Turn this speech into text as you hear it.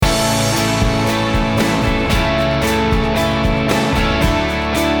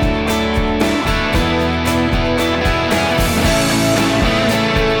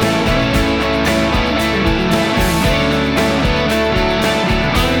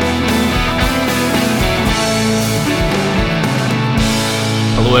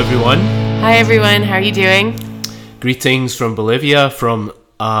Hello everyone. Hi everyone, how are you doing? Greetings from Bolivia, from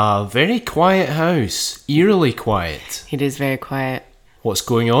a very quiet house. Eerily quiet. It is very quiet. What's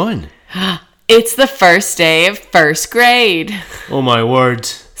going on? It's the first day of first grade. Oh my word.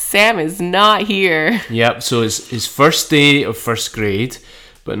 Sam is not here. Yep, so it's his first day of first grade,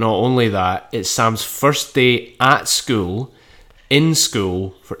 but not only that, it's Sam's first day at school, in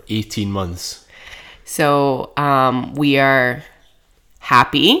school, for 18 months. So we are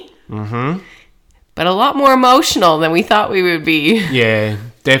happy, but a lot more emotional than we thought we would be. Yeah,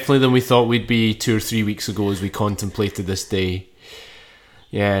 definitely than we thought we'd be 2 or 3 weeks ago as we contemplated this day.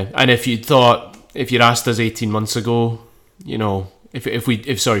 Yeah, and if you'd asked us 18 months ago, you know, if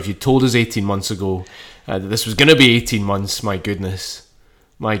you told us 18 months ago that this was going to be 18 months, my goodness,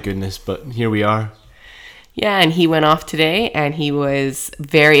 but here we are. Yeah, and he went off today, and he was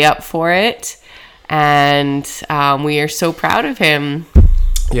very up for it, and we are so proud of him.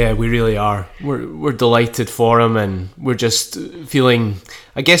 Yeah, we really are. We're delighted for him, and we're just feeling,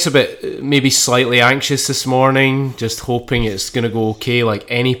 I guess, a bit maybe slightly anxious this morning, just hoping it's going to go okay like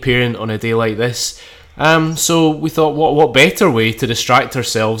any parent on a day like this. So we thought, what better way to distract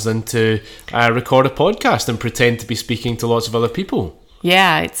ourselves than to record a podcast and pretend to be speaking to lots of other people.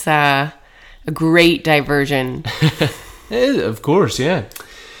 Yeah, it's a great diversion. Of course, yeah.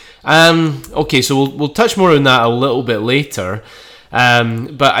 Okay, so we'll touch more on that a little bit later.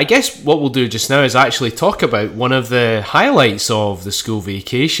 But I guess what we'll do just now is actually talk about one of the highlights of the school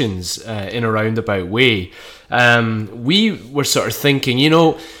vacations in a roundabout way. We were sort of thinking,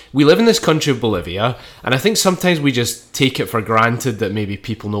 we live in this country of Bolivia, and I think sometimes we just take it for granted that maybe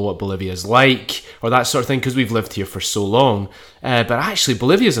people know what Bolivia is like, or that sort of thing, because we've lived here for so long. But actually,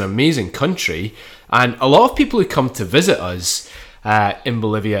 Bolivia is an amazing country, and a lot of people who come to visit us in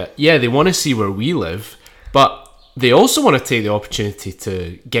Bolivia, they want to see where we live, but they also want to take the opportunity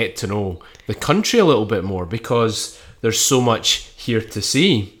to get to know the country a little bit more because there's so much here to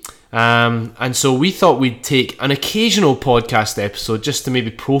see. And so we thought we'd take an occasional podcast episode just to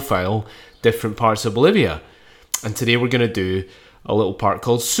maybe profile different parts of Bolivia. And today we're going to do a little part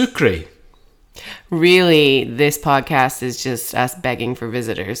called Sucre. Really, this podcast is just us begging for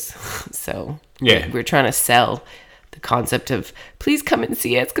visitors. So yeah, we're trying to sell the concept of please come and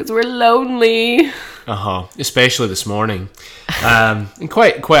see us because we're lonely. Especially this morning, in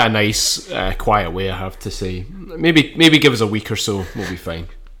quite a nice, quiet way, I have to say. Maybe give us a week or so, we'll be fine.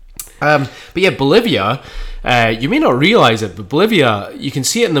 But yeah, Bolivia. You may not realize it, but Bolivia, you can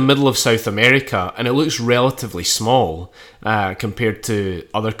see it in the middle of South America, and it looks relatively small compared to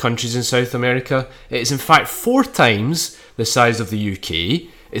other countries in South America. It is in fact 4 times the size of the UK.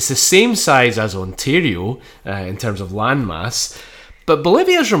 It's the same size as Ontario in terms of landmass, but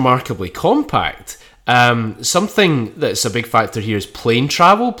Bolivia is remarkably compact. Something that's a big factor here is plane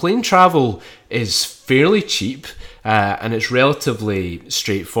travel. Plane travel is fairly cheap and it's relatively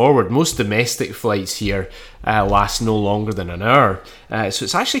straightforward. Most domestic flights here last no longer than an hour, so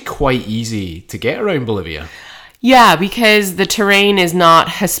it's actually quite easy to get around Bolivia. Yeah, because the terrain is not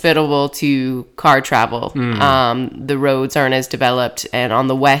hospitable to car travel. The roads aren't as developed. And on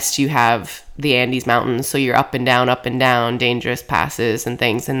the west, you have the Andes Mountains. So you're up and down, dangerous passes and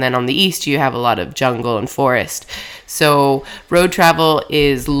things. And then on the east, you have a lot of jungle and forest. So road travel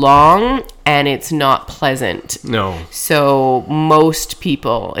is long and it's not pleasant. No. So most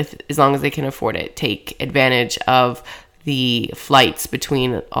people, as long as they can afford it, take advantage of the flights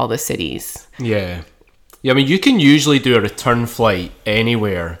between all the cities. Yeah. Yeah, I mean, you can usually do a return flight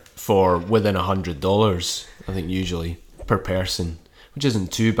anywhere for within $100, I think, usually, per person, which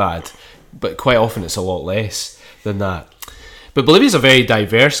isn't too bad, but quite often it's a lot less than that. But Bolivia's a very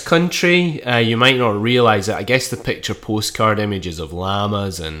diverse country. You might not realise it. I guess the picture postcard images of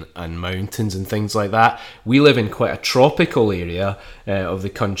llamas and mountains and things like that. We live in quite a tropical area of the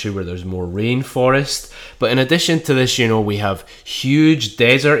country where there's more rainforest. But in addition to this, we have huge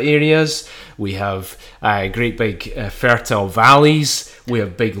desert areas. We have great big fertile valleys. We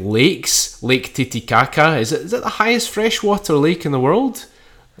have big lakes. Lake Titicaca. Is it the highest freshwater lake in the world?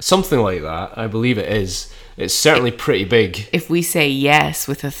 Something like that. I believe it is. It's certainly pretty big. If we say yes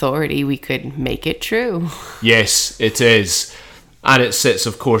with authority, we could make it true. Yes, it is. And it sits,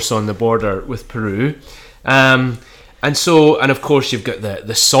 of course, on the border with Peru. And of course, you've got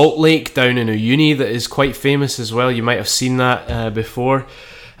the Salt Lake down in Uyuni that is quite famous as well. You might have seen that before.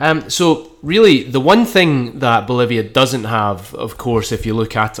 So really, the one thing that Bolivia doesn't have, of course, if you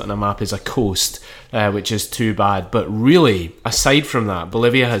look at it on a map, is a coast, which is too bad. But really, aside from that,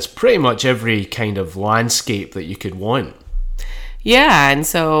 Bolivia has pretty much every kind of landscape that you could want. Yeah, and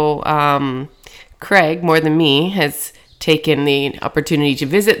so Craig, more than me, has taken the opportunity to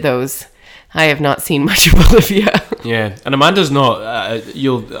visit those, I have not seen much of Bolivia. Yeah, and Amanda's not. I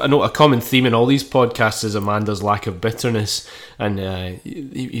know a common theme in all these podcasts is Amanda's lack of bitterness, and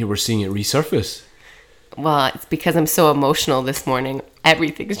you were seeing it resurface. Well, it's because I'm so emotional this morning.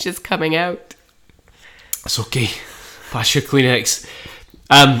 Everything's just coming out. It's okay. Pass your Kleenex.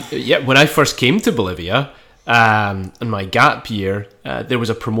 When I first came to Bolivia, in my gap year, there was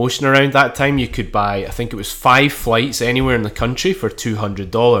a promotion around that time. You could buy, I think it was 5 flights anywhere in the country for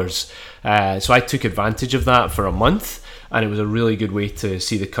 $200. So I took advantage of that for a month, and it was a really good way to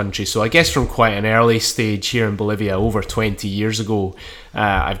see the country. So I guess from quite an early stage here in Bolivia, over 20 years ago,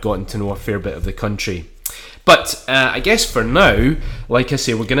 I've gotten to know a fair bit of the country. But I guess for now, like I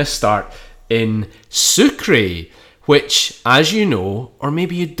say, we're going to start in Sucre, which, as you know, or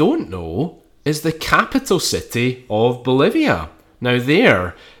maybe you don't know, is the capital city of Bolivia. Now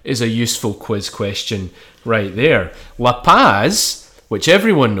there is a useful quiz question right there. La Paz, which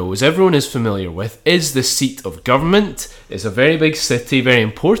everyone knows, everyone is familiar with, is the seat of government. It's a very big city, very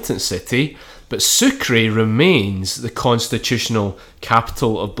important city, but Sucre remains the constitutional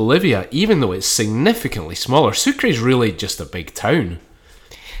capital of Bolivia, even though it's significantly smaller. Sucre is really just a big town.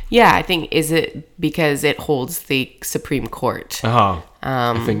 Yeah, I think, is it because it holds the Supreme Court?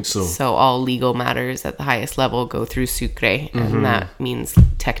 I think so. So all legal matters at the highest level go through Sucre, and that means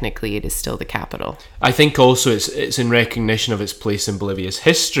technically it is still the capital. I think also it's in recognition of its place in Bolivia's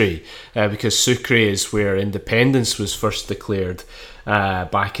history, because Sucre is where independence was first declared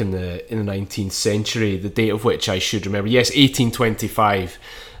back in the 19th century, the date of which I should remember. Yes, 1825,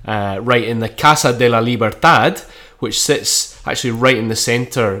 right in the Casa de la Libertad, which sits actually right in the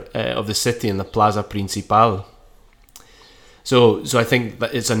centre of the city in the Plaza Principal. So I think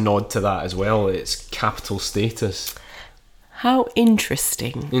that it's a nod to that as well, its capital status. How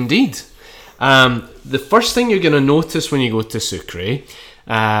interesting. Indeed. The first thing you're going to notice when you go to Sucre,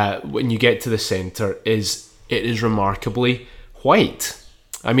 when you get to the centre, is it is remarkably white.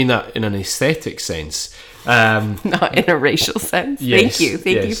 I mean that in an aesthetic sense. Not in a racial sense. Yes,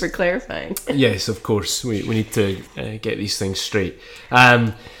 Thank you for clarifying. Yes, of course. We need to get these things straight.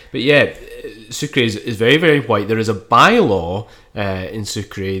 But yeah, Sucre is very, very white. There is a bylaw in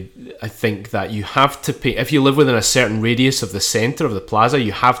Sucre, I think, that you have to paint, if you live within a certain radius of the centre of the plaza,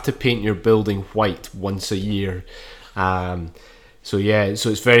 you have to paint your building white once a year. So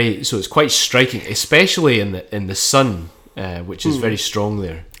it's quite striking, especially in the sun, which is very strong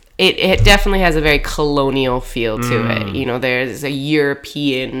there. It definitely has a very colonial feel to it. You know, there's a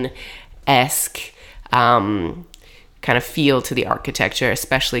European-esque kind of feel to the architecture,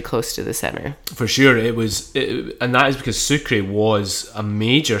 especially close to the center. For sure, and that is because Sucre was a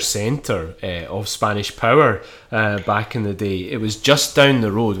major centre of Spanish power back in the day. It was just down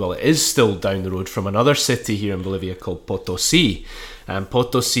the road, well, it is still down the road from another city here in Bolivia called Potosi.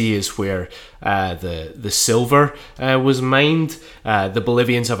 Potosi is where the silver was mined. The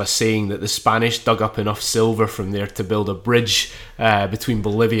Bolivians have a saying that the Spanish dug up enough silver from there to build a bridge between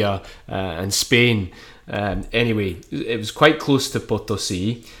Bolivia and Spain. Anyway, it was quite close to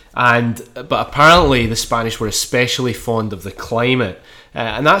Potosi, but apparently the Spanish were especially fond of the climate,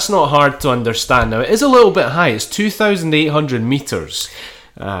 and that's not hard to understand. Now, it is a little bit high. It's 2,800 meters,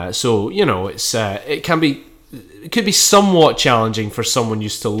 so you know it could be somewhat challenging for someone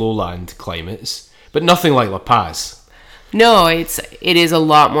used to lowland climates, but nothing like La Paz. No, it is a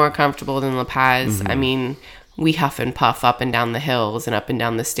lot more comfortable than La Paz. I mean, we huff and puff up and down the hills and up and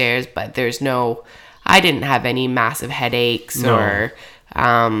down the stairs, but I didn't have any massive headaches or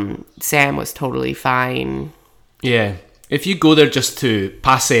Sam was totally fine. Yeah. If you go there just to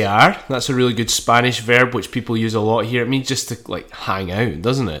pasear, that's a really good Spanish verb which people use a lot here. It means just to hang out,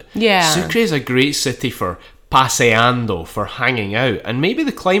 doesn't it? Yeah. Sucre is a great city for paseando, for hanging out, and maybe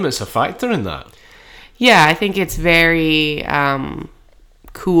the climate's a factor in that. Yeah, I think it's very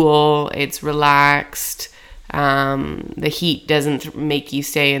cool, it's relaxed. The heat doesn't make you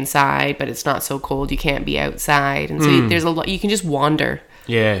stay inside, but it's not so cold you can't be outside, and so there's a lot, you can just wander.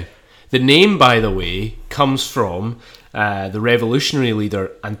 Yeah. The name, by the way, comes from the revolutionary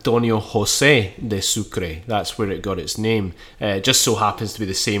leader Antonio José de Sucre. That's where it got its name. It just so happens to be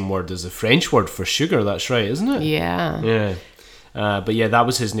the same word as the French word for sugar. That's right, isn't it? Yeah. Yeah. But yeah, that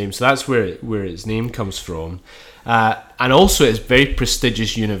was his name. So that's where its name comes from. And also it's very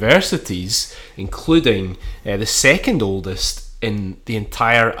prestigious universities, including the second oldest in the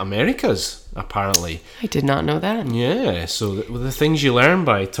entire Americas, apparently. I did not know that. Yeah, so the things you learn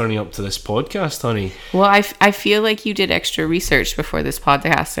by turning up to this podcast, honey. Well, I feel like you did extra research before this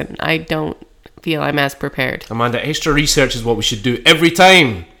podcast, and I don't feel I'm as prepared. Amanda, extra research is what we should do every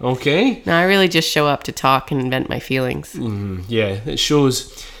time, okay? No, I really just show up to talk and vent my feelings. Yeah, it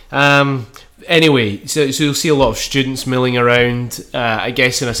shows. Anyway, so you'll see a lot of students milling around. I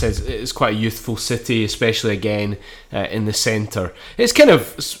guess in a sense it's quite a youthful city, especially again in the centre. It's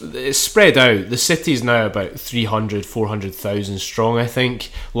it's spread out. The city is now about 300, 400,000 strong, I think.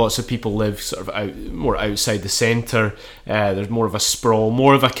 Lots of people live sort of more outside the centre. There's more of a sprawl,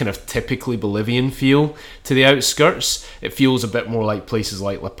 more of a kind of typically Bolivian feel to the outskirts. It feels a bit more like places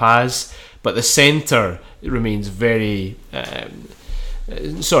like La Paz, but the centre remains very...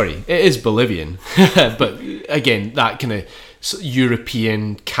 it is Bolivian, but again, that kind of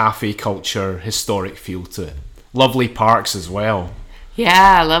European cafe culture, historic feel to it. Lovely parks as well.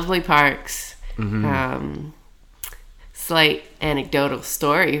 Yeah, lovely parks. Mm-hmm. Slight anecdotal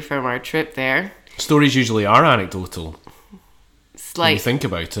story from our trip there. Stories usually are anecdotal. Slight when you think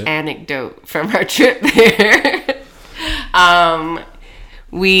about it. Anecdote from our trip there.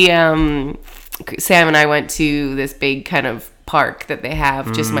 Sam and I went to this big kind of park that they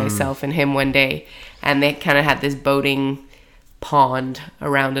have, just myself and him one day, and they kind of had this boating pond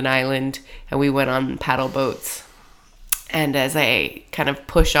around an island, and we went on paddle boats. And as I kind of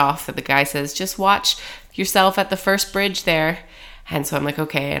push off, the guy says, just watch yourself at the first bridge there. And so I'm like,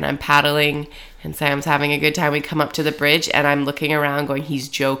 okay, and I'm paddling, and Sam's having a good time. We come up to the bridge, and I'm looking around going, he's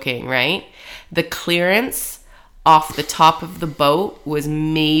joking, right? The clearance off the top of the boat was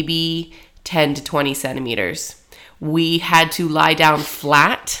maybe 10 to 20 centimeters. We had to lie down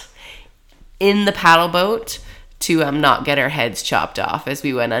flat in the paddle boat to not get our heads chopped off as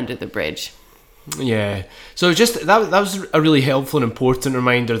we went under the bridge. Yeah, so just that was a really helpful and important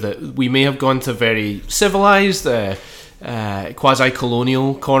reminder that we may have gone to a very civilized,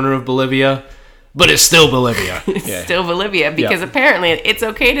 quasi-colonial corner of Bolivia, but it's still Bolivia. It's still Bolivia, because apparently it's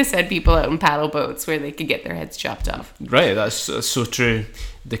okay to send people out in paddle boats where they could get their heads chopped off. Right, that's so true.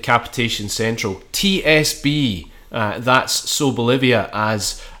 Decapitation Central, TSB. That's So Bolivia,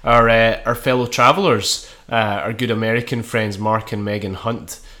 as our fellow travellers, our good American friends Mark and Megan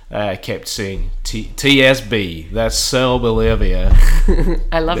Hunt kept saying. TSB, that's So Bolivia.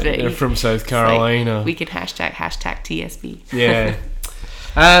 I loved it. They're from South Carolina. Like, we could hashtag TSB. Yeah.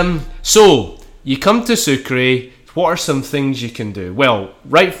 So, you come to Sucre. What are some things you can do? Well,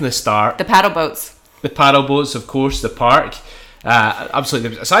 right from the start... The paddle boats. The paddle boats, of course, the park...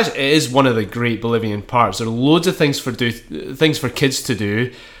 absolutely, it is one of the great Bolivian parks. There are loads of things for kids to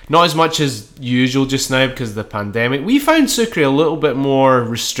do. Not as much as usual just now because of the pandemic. We found Sucre a little bit more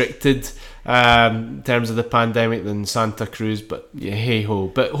restricted in terms of the pandemic than Santa Cruz, but yeah, hey ho.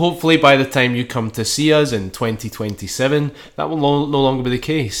 But hopefully by the time you come to see us in 2027, that will no longer be the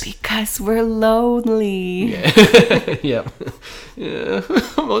case. Because we're lonely. Yeah. Yeah.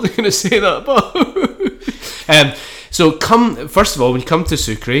 I wasn't going to say that, but... So first of all, when you come to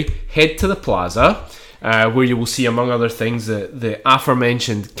Sucre, head to the plaza, where you will see, among other things, the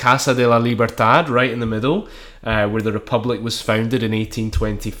aforementioned Casa de la Libertad right in the middle, where the Republic was founded in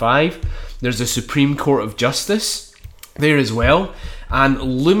 1825. There's the Supreme Court of Justice there as well, and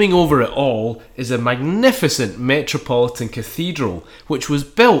looming over it all is a magnificent Metropolitan Cathedral, which was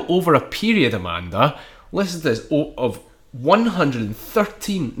built over a period, Amanda, listen to this, of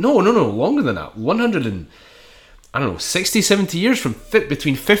 113, longer than that, 60, 70 years from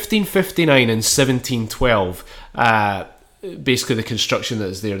between 1559 and 1712. Basically, the construction that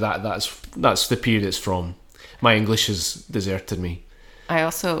is there, that's the period it's from. My English has deserted me. I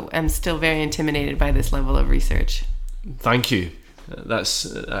also am still very intimidated by this level of research. Thank you.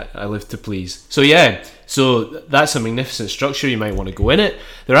 I live to please. So yeah, that's a magnificent structure. You might want to go in it.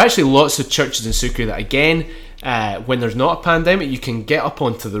 There are actually lots of churches in Sucre that, again, when there's not a pandemic, you can get up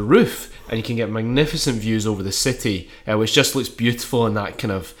onto the roof and you can get magnificent views over the city, which just looks beautiful in that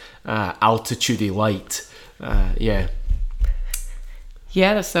kind of altitude-y light.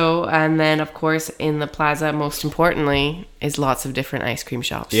 Yeah, so, and then, of course, in the plaza, most importantly, is lots of different ice cream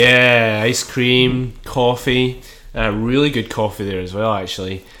shops. Yeah, ice cream, coffee, really good coffee there as well,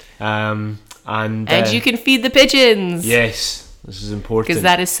 actually. And you can feed the pigeons! Yes, this is important. Because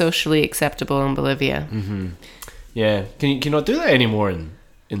that is socially acceptable in Bolivia. Mm-hmm. Yeah, can you not do that anymore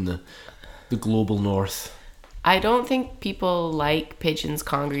in the global north? I don't think people like pigeons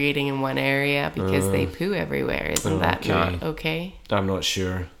congregating in one area because they poo everywhere. Isn't that not okay? I'm not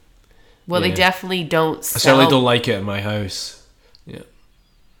sure. Well, they definitely don't sell... I certainly don't like it in my house. Yeah.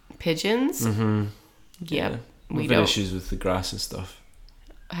 Pigeons? Mm-hmm. Yep. Yeah. We We've don't. had issues with the grass and stuff.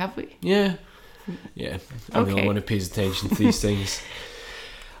 Have we? Yeah. I'm the only one who pays attention to these things.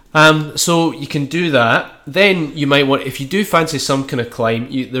 So you can do that. Then you might want, if you do fancy some kind of climb,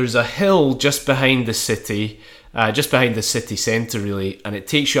 there's a hill just behind the city, just behind the city centre really, and it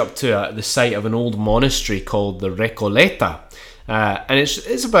takes you up to the site of an old monastery called the Recoleta. And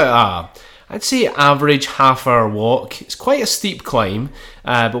it's about I'd say average half-hour walk. It's quite a steep climb,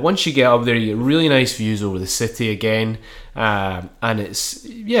 but once you get up there, you get really nice views over the city again, and it's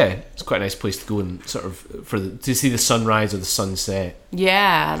quite a nice place to go and sort of to see the sunrise or the sunset.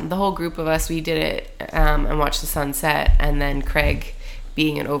 Yeah, the whole group of us, we did it and watched the sunset, and then Craig,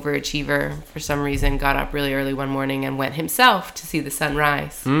 being an overachiever for some reason, got up really early one morning and went himself to see the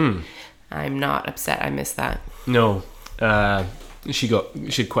sunrise. I'm not upset I missed that. No. She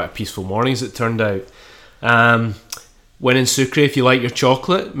had quite a peaceful morning, as it turned out. When in Sucre, if you like your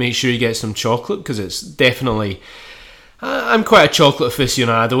chocolate, make sure you get some chocolate, because it's definitely... I'm quite a chocolate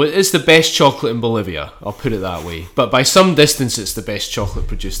aficionado. It's the best chocolate in Bolivia, I'll put it that way. But by some distance, it's the best chocolate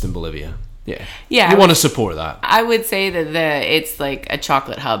produced in Bolivia. Yeah. You want to support that. I would say that it's like a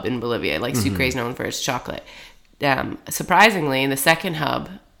chocolate hub in Bolivia. Like Sucre is known for its chocolate. Surprisingly, the second hub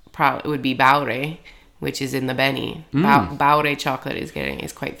would be Baure, which is in the Beni. Baure chocolate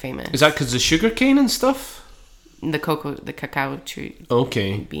is quite famous. Is that because of sugar cane and stuff? The cacao tree.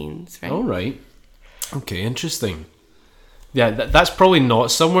 Okay. Beans, right? All right. Okay, interesting. Yeah, that's probably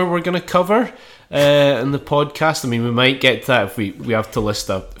not somewhere we're going to cover in the podcast. I mean, we might get to that if we have to list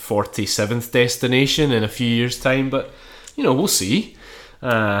a 47th destination in a few years' time, but, we'll see.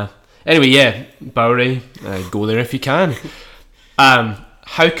 Anyway, yeah, Baure, go there if you can.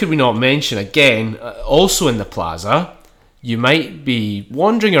 How could we not mention, again, also in the plaza, you might be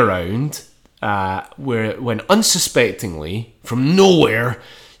wandering around when unsuspectingly, from nowhere,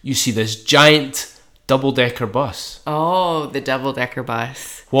 you see this giant double-decker bus. Oh, the double-decker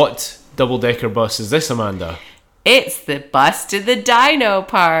bus. What double-decker bus is this, Amanda? It's the bus to the Dino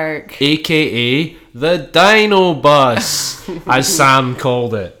Park. AKA the Dino Bus, as Sam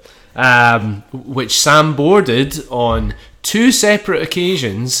called it. Which Sam boarded on 2 separate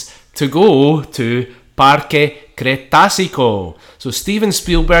occasions to go to Parque Cretácico. So Steven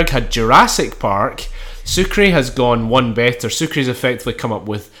Spielberg had Jurassic Park. Sucre has gone one better. Sucre's effectively come up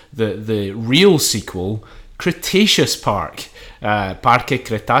with the real sequel, Cretaceous Park, Parque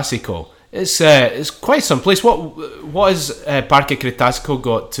Cretácico. It's quite some place. What has Parque Cretácico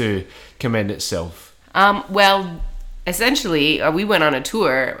got to commend itself? Well, essentially, we went on a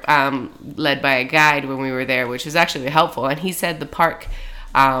tour led by a guide when we were there, which was actually helpful. And he said the park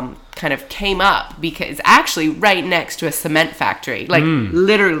kind of came up because it's actually right next to a cement factory, like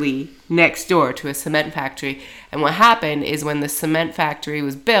literally next door to a cement factory. And what happened is when the cement factory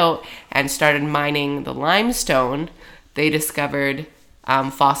was built and started mining the limestone, they discovered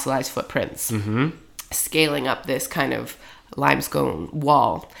fossilized footprints, scaling up this kind of limestone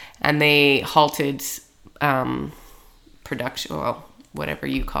wall. And they halted production, well, whatever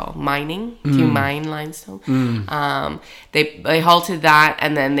you call mining. If you mine limestone, they halted that,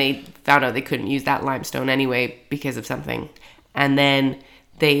 and then they found out they couldn't use that limestone anyway because of something, and then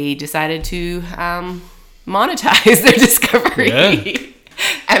they decided to monetize their discovery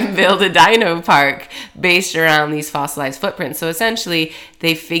and build a dino park based around these fossilized footprints. So essentially,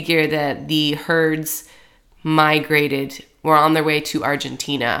 they figure that the herds were on their way to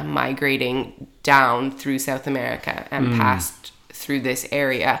Argentina, migrating down through South America and passed through this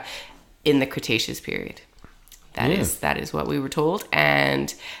area in the Cretaceous period. That is what we were told.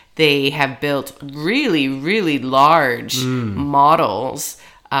 And they have built really, really large models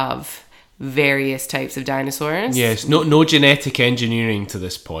of various types of dinosaurs. Yes, no genetic engineering to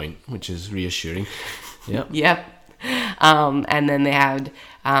this point, which is reassuring. Yep. And then they had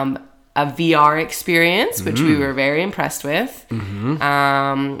a VR experience, which we were very impressed with.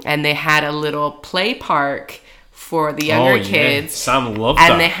 And they had a little play park for the younger kids. Sam loved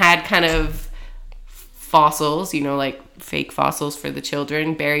that. And they had kind of fossils, like fake fossils for the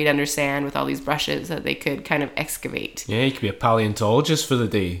children, buried under sand with all these brushes that they could kind of excavate. Yeah, you could be a paleontologist for the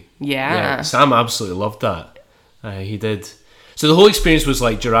day. Yeah. Sam absolutely loved that. He did. So the whole experience was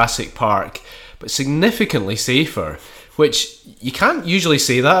like Jurassic Park, but significantly safer, which you can't usually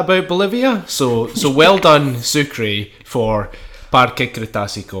say that about Bolivia. So well done, Sucre, for Parque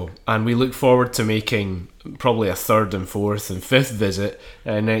Cretácico, and we look forward to making probably a 3rd and 4th and 5th visit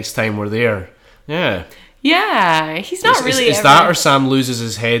next time we're there. Yeah, he's not really. Is that or Sam loses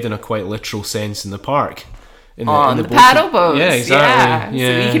his head in a quite literal sense in the park? On the paddle boats. Yeah, exactly.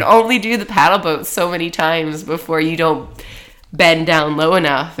 Yeah. So you can only do the paddle boats so many times before you don't bend down low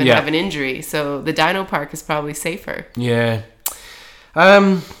enough and have an injury. So the dino park is probably safer. Yeah.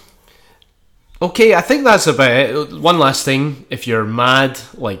 Okay, I think that's about it. One last thing. If you're mad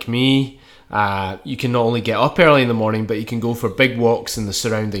like me, you can not only get up early in the morning, but you can go for big walks in the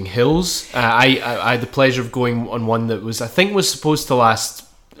surrounding hills. I had the pleasure of going on one that I think was supposed to last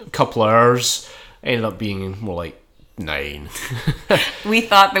a couple of hours. Ended up being more like 9. We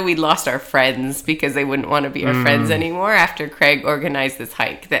thought that we'd lost our friends because they wouldn't want to be our friends anymore after Craig organized this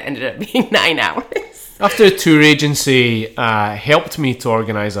hike that ended up being 9 hours. After a tour agency helped me to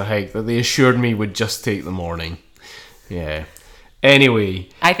organise a hike that they assured me would just take the morning. Yeah. Anyway.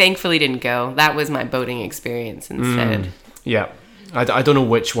 I thankfully didn't go. That was my boating experience instead. Yeah. I don't know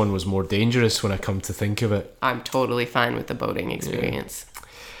which one was more dangerous when I come to think of it. I'm totally fine with the boating experience. Yeah.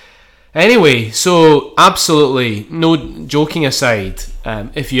 Anyway, so absolutely, no joking aside,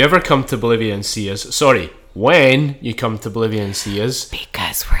 if you ever come to Bolivia and see us, when you come to Bolivia and see us.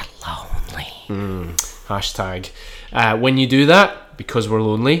 Because we're lonely. Hashtag. When you do that, because we're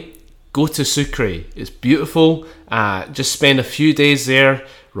lonely, go to Sucre. It's beautiful. Just spend a few days there,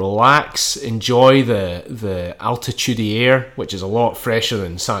 relax, enjoy the altitude air, which is a lot fresher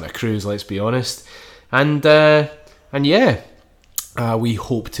than Santa Cruz, let's be honest. And yeah. We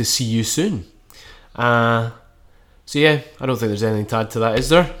hope to see you soon. So yeah, I don't think there's anything to add to that, is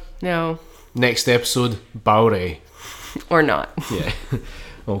there? No. Next episode, Baure. Or not. Yeah.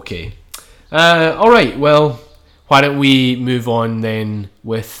 Okay. Alright, well, why don't we move on then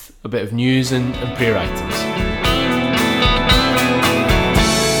with a bit of news and prayer items.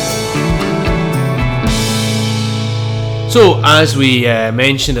 So, as we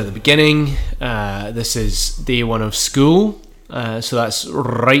mentioned at the beginning, this is day 1 of school. So that's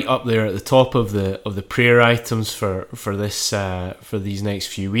right up there at the top of the prayer items for these next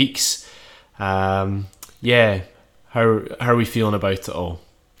few weeks. Yeah, how are we feeling about it all?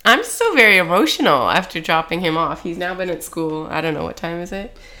 I'm still very emotional after dropping him off. He's now been at school. I don't know, what time is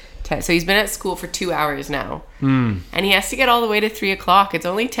it? 10. So he's been at school for 2 hours now, and he has to get all the way to 3 o'clock. It's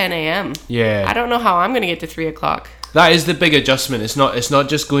only 10 a.m. Yeah, I don't know how I'm going to get to 3 o'clock. That is the big adjustment. It's not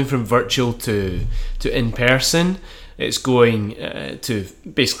just going from virtual to in person. It's going to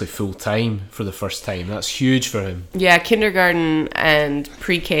basically full time for the first time. That's huge for him. Yeah, kindergarten and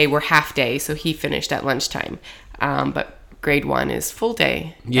pre-K were half day, so he finished at lunchtime. But grade 1 is full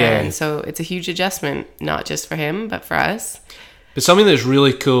day. Yeah. And so it's a huge adjustment, not just for him, but for us. But something that's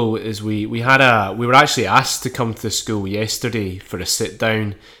really cool is we were actually asked to come to the school yesterday for a sit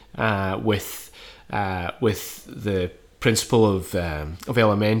down with the principal of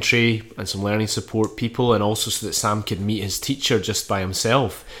elementary and some learning support people, and also so that Sam could meet his teacher just by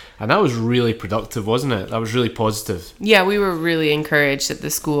himself. And that was really productive, wasn't it? That was really positive. Yeah, we were really encouraged that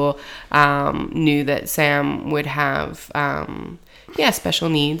the school knew that Sam would have special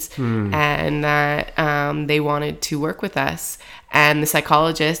needs, and that they wanted to work with us. And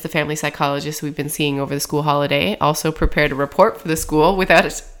the family psychologist we've been seeing over the school holiday, also prepared a report for the school without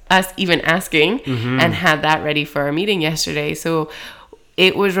us even asking, and had that ready for our meeting yesterday. So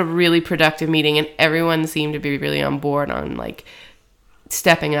it was a really productive meeting, and everyone seemed to be really on board on like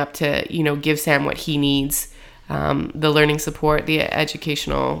stepping up to, give Sam what he needs. The learning support, the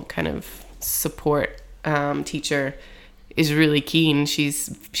educational kind of support teacher is really keen. She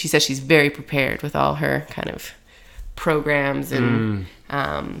says she's very prepared with all her kind of programs and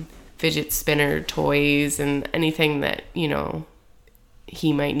fidget spinner toys and anything that,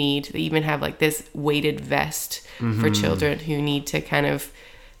 he might need. They even have like this weighted vest for children who need to kind of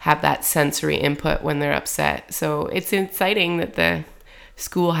have that sensory input when they're upset. So it's exciting that the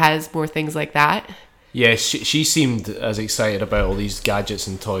school has more things like that. Yeah, she seemed as excited about all these gadgets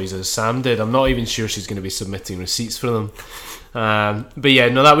and toys as Sam did. I'm not even sure she's going to be submitting receipts for them. But yeah,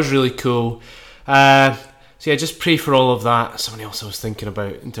 no, that was really cool. So yeah, just pray for all of that. Something else I was thinking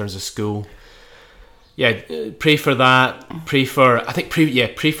about in terms of school. Yeah, pray for that. Pray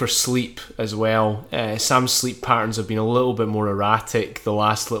for sleep as well. Sam's sleep patterns have been a little bit more erratic the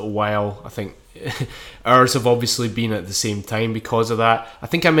last little while. I think ours have obviously been at the same time because of that. I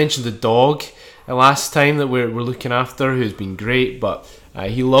think I mentioned the dog last time that we're looking after, who's been great, but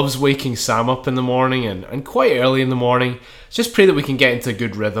he loves waking Sam up in the morning and quite early in the morning. Just pray that we can get into a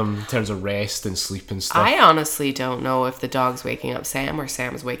good rhythm in terms of rest and sleep and stuff. I honestly don't know if the dog's waking up Sam or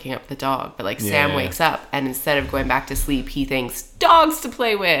Sam's waking up the dog. But Sam wakes up and instead of going back to sleep, he thinks dogs to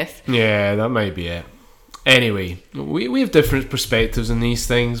play with. Yeah, that might be it. Anyway, we have different perspectives on these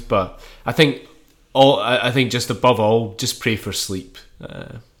things, but I think just above all, just pray for sleep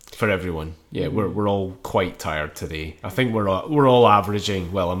for everyone. Yeah, we're all quite tired today. I think we're all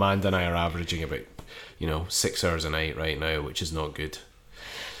averaging. Well, Amanda and I are averaging about 6 hours a night right now, which is not good.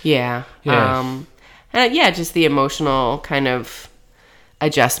 Yeah. And just the emotional kind of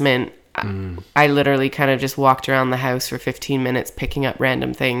adjustment. I literally kind of just walked around the house for 15 minutes picking up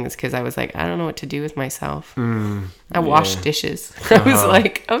random things because I was like, I don't know what to do with myself. I washed dishes. I was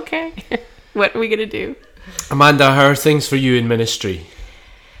like, okay, what are we going to do? Amanda, how are things for you in ministry?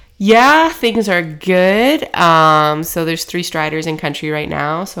 Yeah, things are good. So there's 3 Striders in country right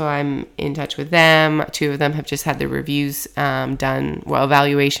now, so I'm in touch with them. 2 of them have just had their reviews done,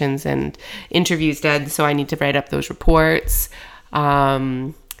 evaluations and interviews done, so I need to write up those reports.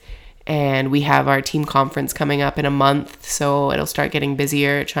 And we have our team conference coming up in a month, so it'll start getting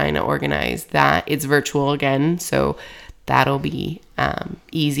busier trying to organize that. It's virtual again, so that'll be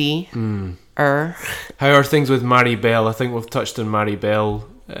easy. How are things with Mary Bell? I think we've touched on Mary Bell.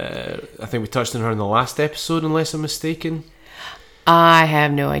 I think we touched on her in the last episode, unless I'm mistaken. I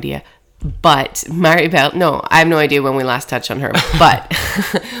have no idea. But Mary Bell, no, I have no idea when we last touched on her. But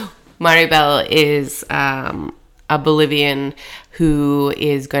Mary Bell is a Bolivian who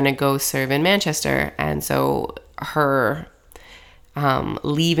is going to go serve in Manchester. And so her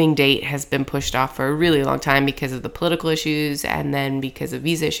leaving date has been pushed off for a really long time because of the political issues and then because of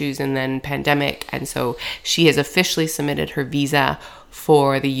visa issues and then pandemic. And so she has officially submitted her visa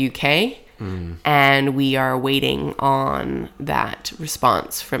for the UK, and we are waiting on that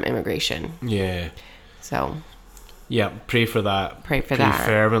response from immigration. Yeah. So. Yeah, pray for that. Pray pray that.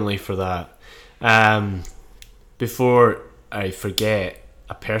 fervently for that. Before I forget,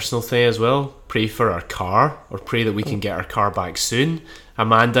 a personal thing as well, pray for our car, or pray that we can get our car back soon.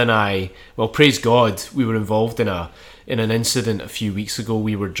 Amanda and I, well, praise God, we were involved in an incident a few weeks ago.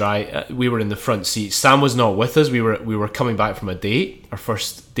 We were in the front seat. Sam was not with us. We were coming back from a date, our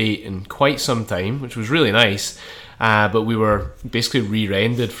first date in quite some time, which was really nice. But we were basically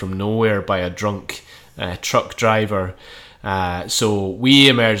rear-ended from nowhere by a drunk truck driver. So we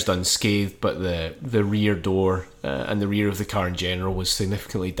emerged unscathed, but the rear door and the rear of the car in general was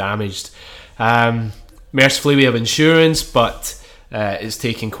significantly damaged. Mercifully, we have insurance, but it's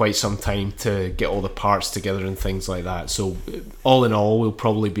taken quite some time to get all the parts together and things like that. So all in all, we'll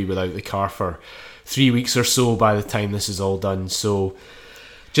probably be without the car for 3 weeks or so by the time this is all done. So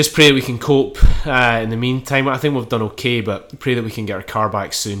just pray that we can cope in the meantime. I think we've done okay, but pray that we can get our car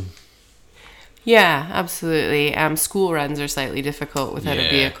back soon. Yeah, absolutely. School runs are slightly difficult without a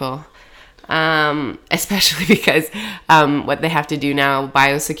vehicle. Especially because what they have to do now,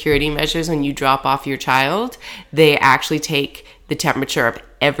 biosecurity measures, when you drop off your child, they actually take the temperature of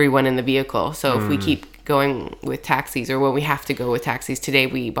everyone in the vehicle. So if we keep going with taxis, or when we have to go with taxis, today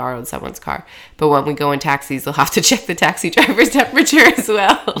we borrowed someone's car, but when we go in taxis, they'll have to check the taxi driver's temperature as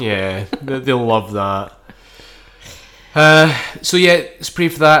well. Yeah, they'll love that. So yeah, let's pray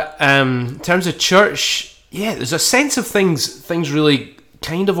for that. In terms of church, yeah, there's a sense of things really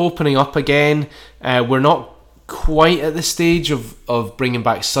kind of opening up again. We're not quite at the stage of bringing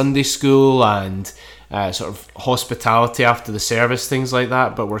back Sunday school and sort of hospitality after the service, things like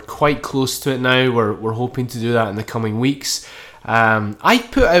that, but we're quite close to it now. We're hoping to do that in the coming weeks. I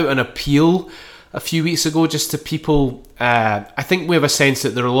put out an appeal a few weeks ago just to people. I think we have a sense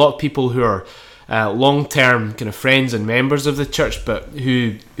that there are a lot of people who are long-term kind of friends and members of the church, but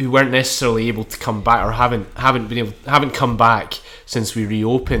who weren't necessarily able to come back, or haven't come back since we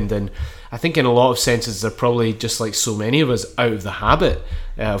reopened. And I think in a lot of senses they're probably just like so many of us out of the habit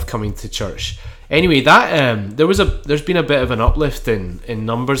of coming to church. Anyway, that there's been a bit of an uplift in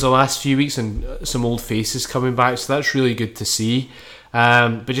numbers the last few weeks, and some old faces coming back, so that's really good to see.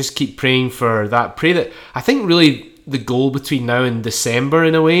 But just keep praying for that. Pray that, I think really the goal between now and December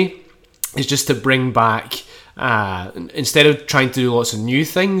in a way is just to bring back, instead of trying to do lots of new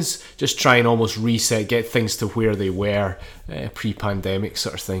things, just try and almost reset, get things to where they were pre-pandemic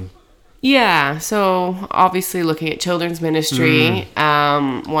sort of thing. Yeah, so obviously looking at children's ministry,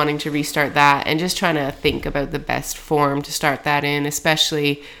 wanting to restart that, and just trying to think about the best form to start that in,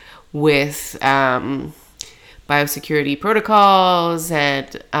 especially with biosecurity protocols,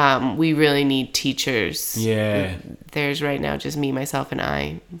 and we really need teachers. Yeah. There's right now just me, myself, and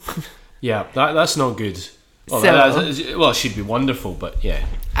I. Yeah, that's not good. Well, it should be wonderful, but yeah.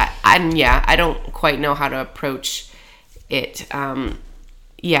 I don't quite know how to approach it.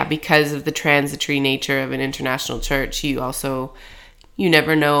 Because of the transitory nature of an international church, you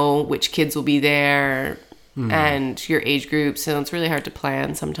never know which kids will be there and your age group, so it's really hard to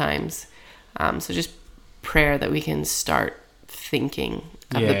plan sometimes. So just prayer that we can start thinking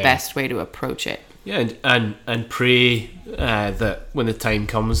of the best way to approach it. Yeah, and pray that when the time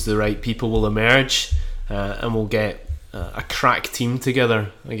comes, the right people will emerge, and we'll get a crack team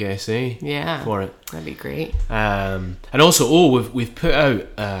together, I guess, Yeah, for it. That'd be great. And also, we've put out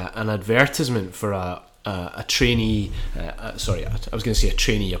an advertisement for a a trainee. Sorry, I was going to say a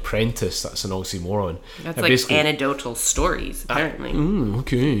trainee apprentice. That's an oxymoron. That's like anecdotal stories, apparently.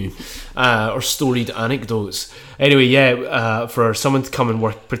 Okay. Or storied anecdotes. Anyway, for someone to come and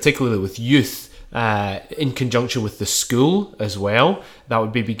work particularly with youth, in conjunction with the school as well. That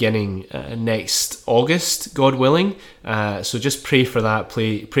would be beginning next August, God willing. So just pray for that.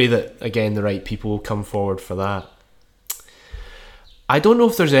 Pray that, again, the right people will come forward for that. I don't know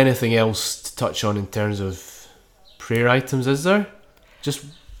if there's anything else to touch on in terms of prayer items, is there? Just...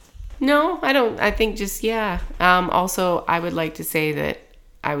 No, I don't. I think just, yeah. Also, I would like to say that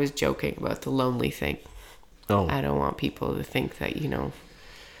I was joking about the lonely thing. Oh. I don't want people to think that,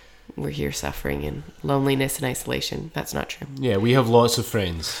 we're here suffering in loneliness and isolation. That's not true. Yeah, we have lots of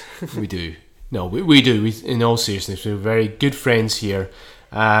friends. We do. No, we do. In all seriousness, we're very good friends here.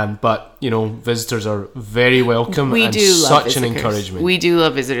 But, visitors are very welcome. We and do love such an visitors. Encouragement. We do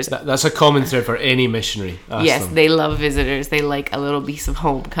love visitors. That's a common thread for any missionary. Ask yes, them. They love visitors. They like a little piece of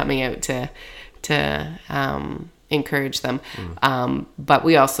home coming out to encourage them. But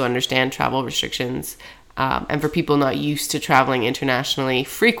we also understand travel restrictions. And for people not used to traveling internationally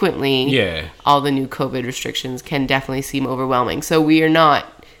frequently, all the new COVID restrictions can definitely seem overwhelming. So we are not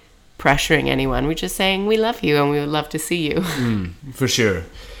pressuring anyone. We're just saying we love you and we would love to see you. For sure.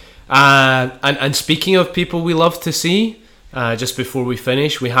 And speaking of people we love to see, just before we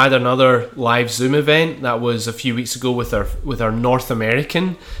finish, we had another live Zoom event that was a few weeks ago with our North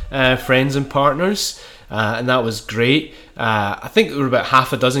American friends and partners. And that was great. I think there were about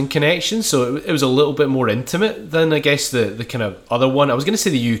half a dozen connections, so it was a little bit more intimate than, I guess, the kind of other one. I was going to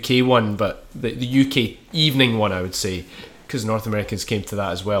say the UK one, but the UK evening one, I would say, because North Americans came to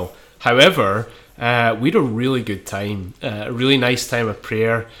that as well. However, we had a really good time, a really nice time of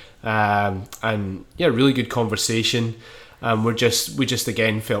prayer, and yeah, really good conversation. We just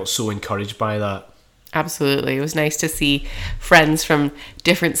again felt so encouraged by that. Absolutely. It was nice to see friends from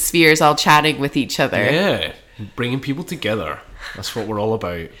different spheres all chatting with each other. Yeah, bringing people together. That's what we're all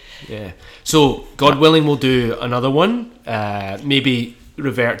about. Yeah. So, God willing, we'll do another one. Maybe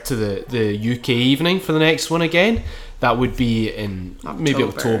revert to the UK evening for the next one again. That would be in maybe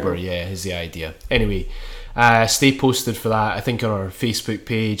October, yeah, is the idea. Anyway, stay posted for that. I think on our Facebook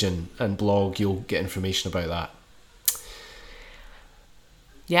page and blog, you'll get information about that.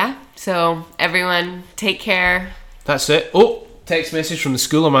 Yeah, so everyone, take care. That's it. Oh, text message from the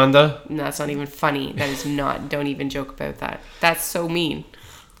school, Amanda. No, that's not even funny. That is not. Don't even joke about that. That's so mean.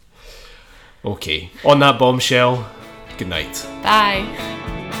 Okay, on that bombshell, good night. Bye.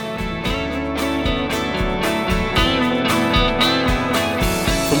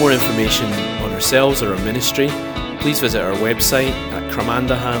 For more information on ourselves or our ministry, please visit our website at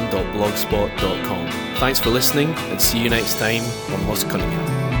cramandaham.blogspot.com. Thanks for listening and see you next time on Los Cunningham.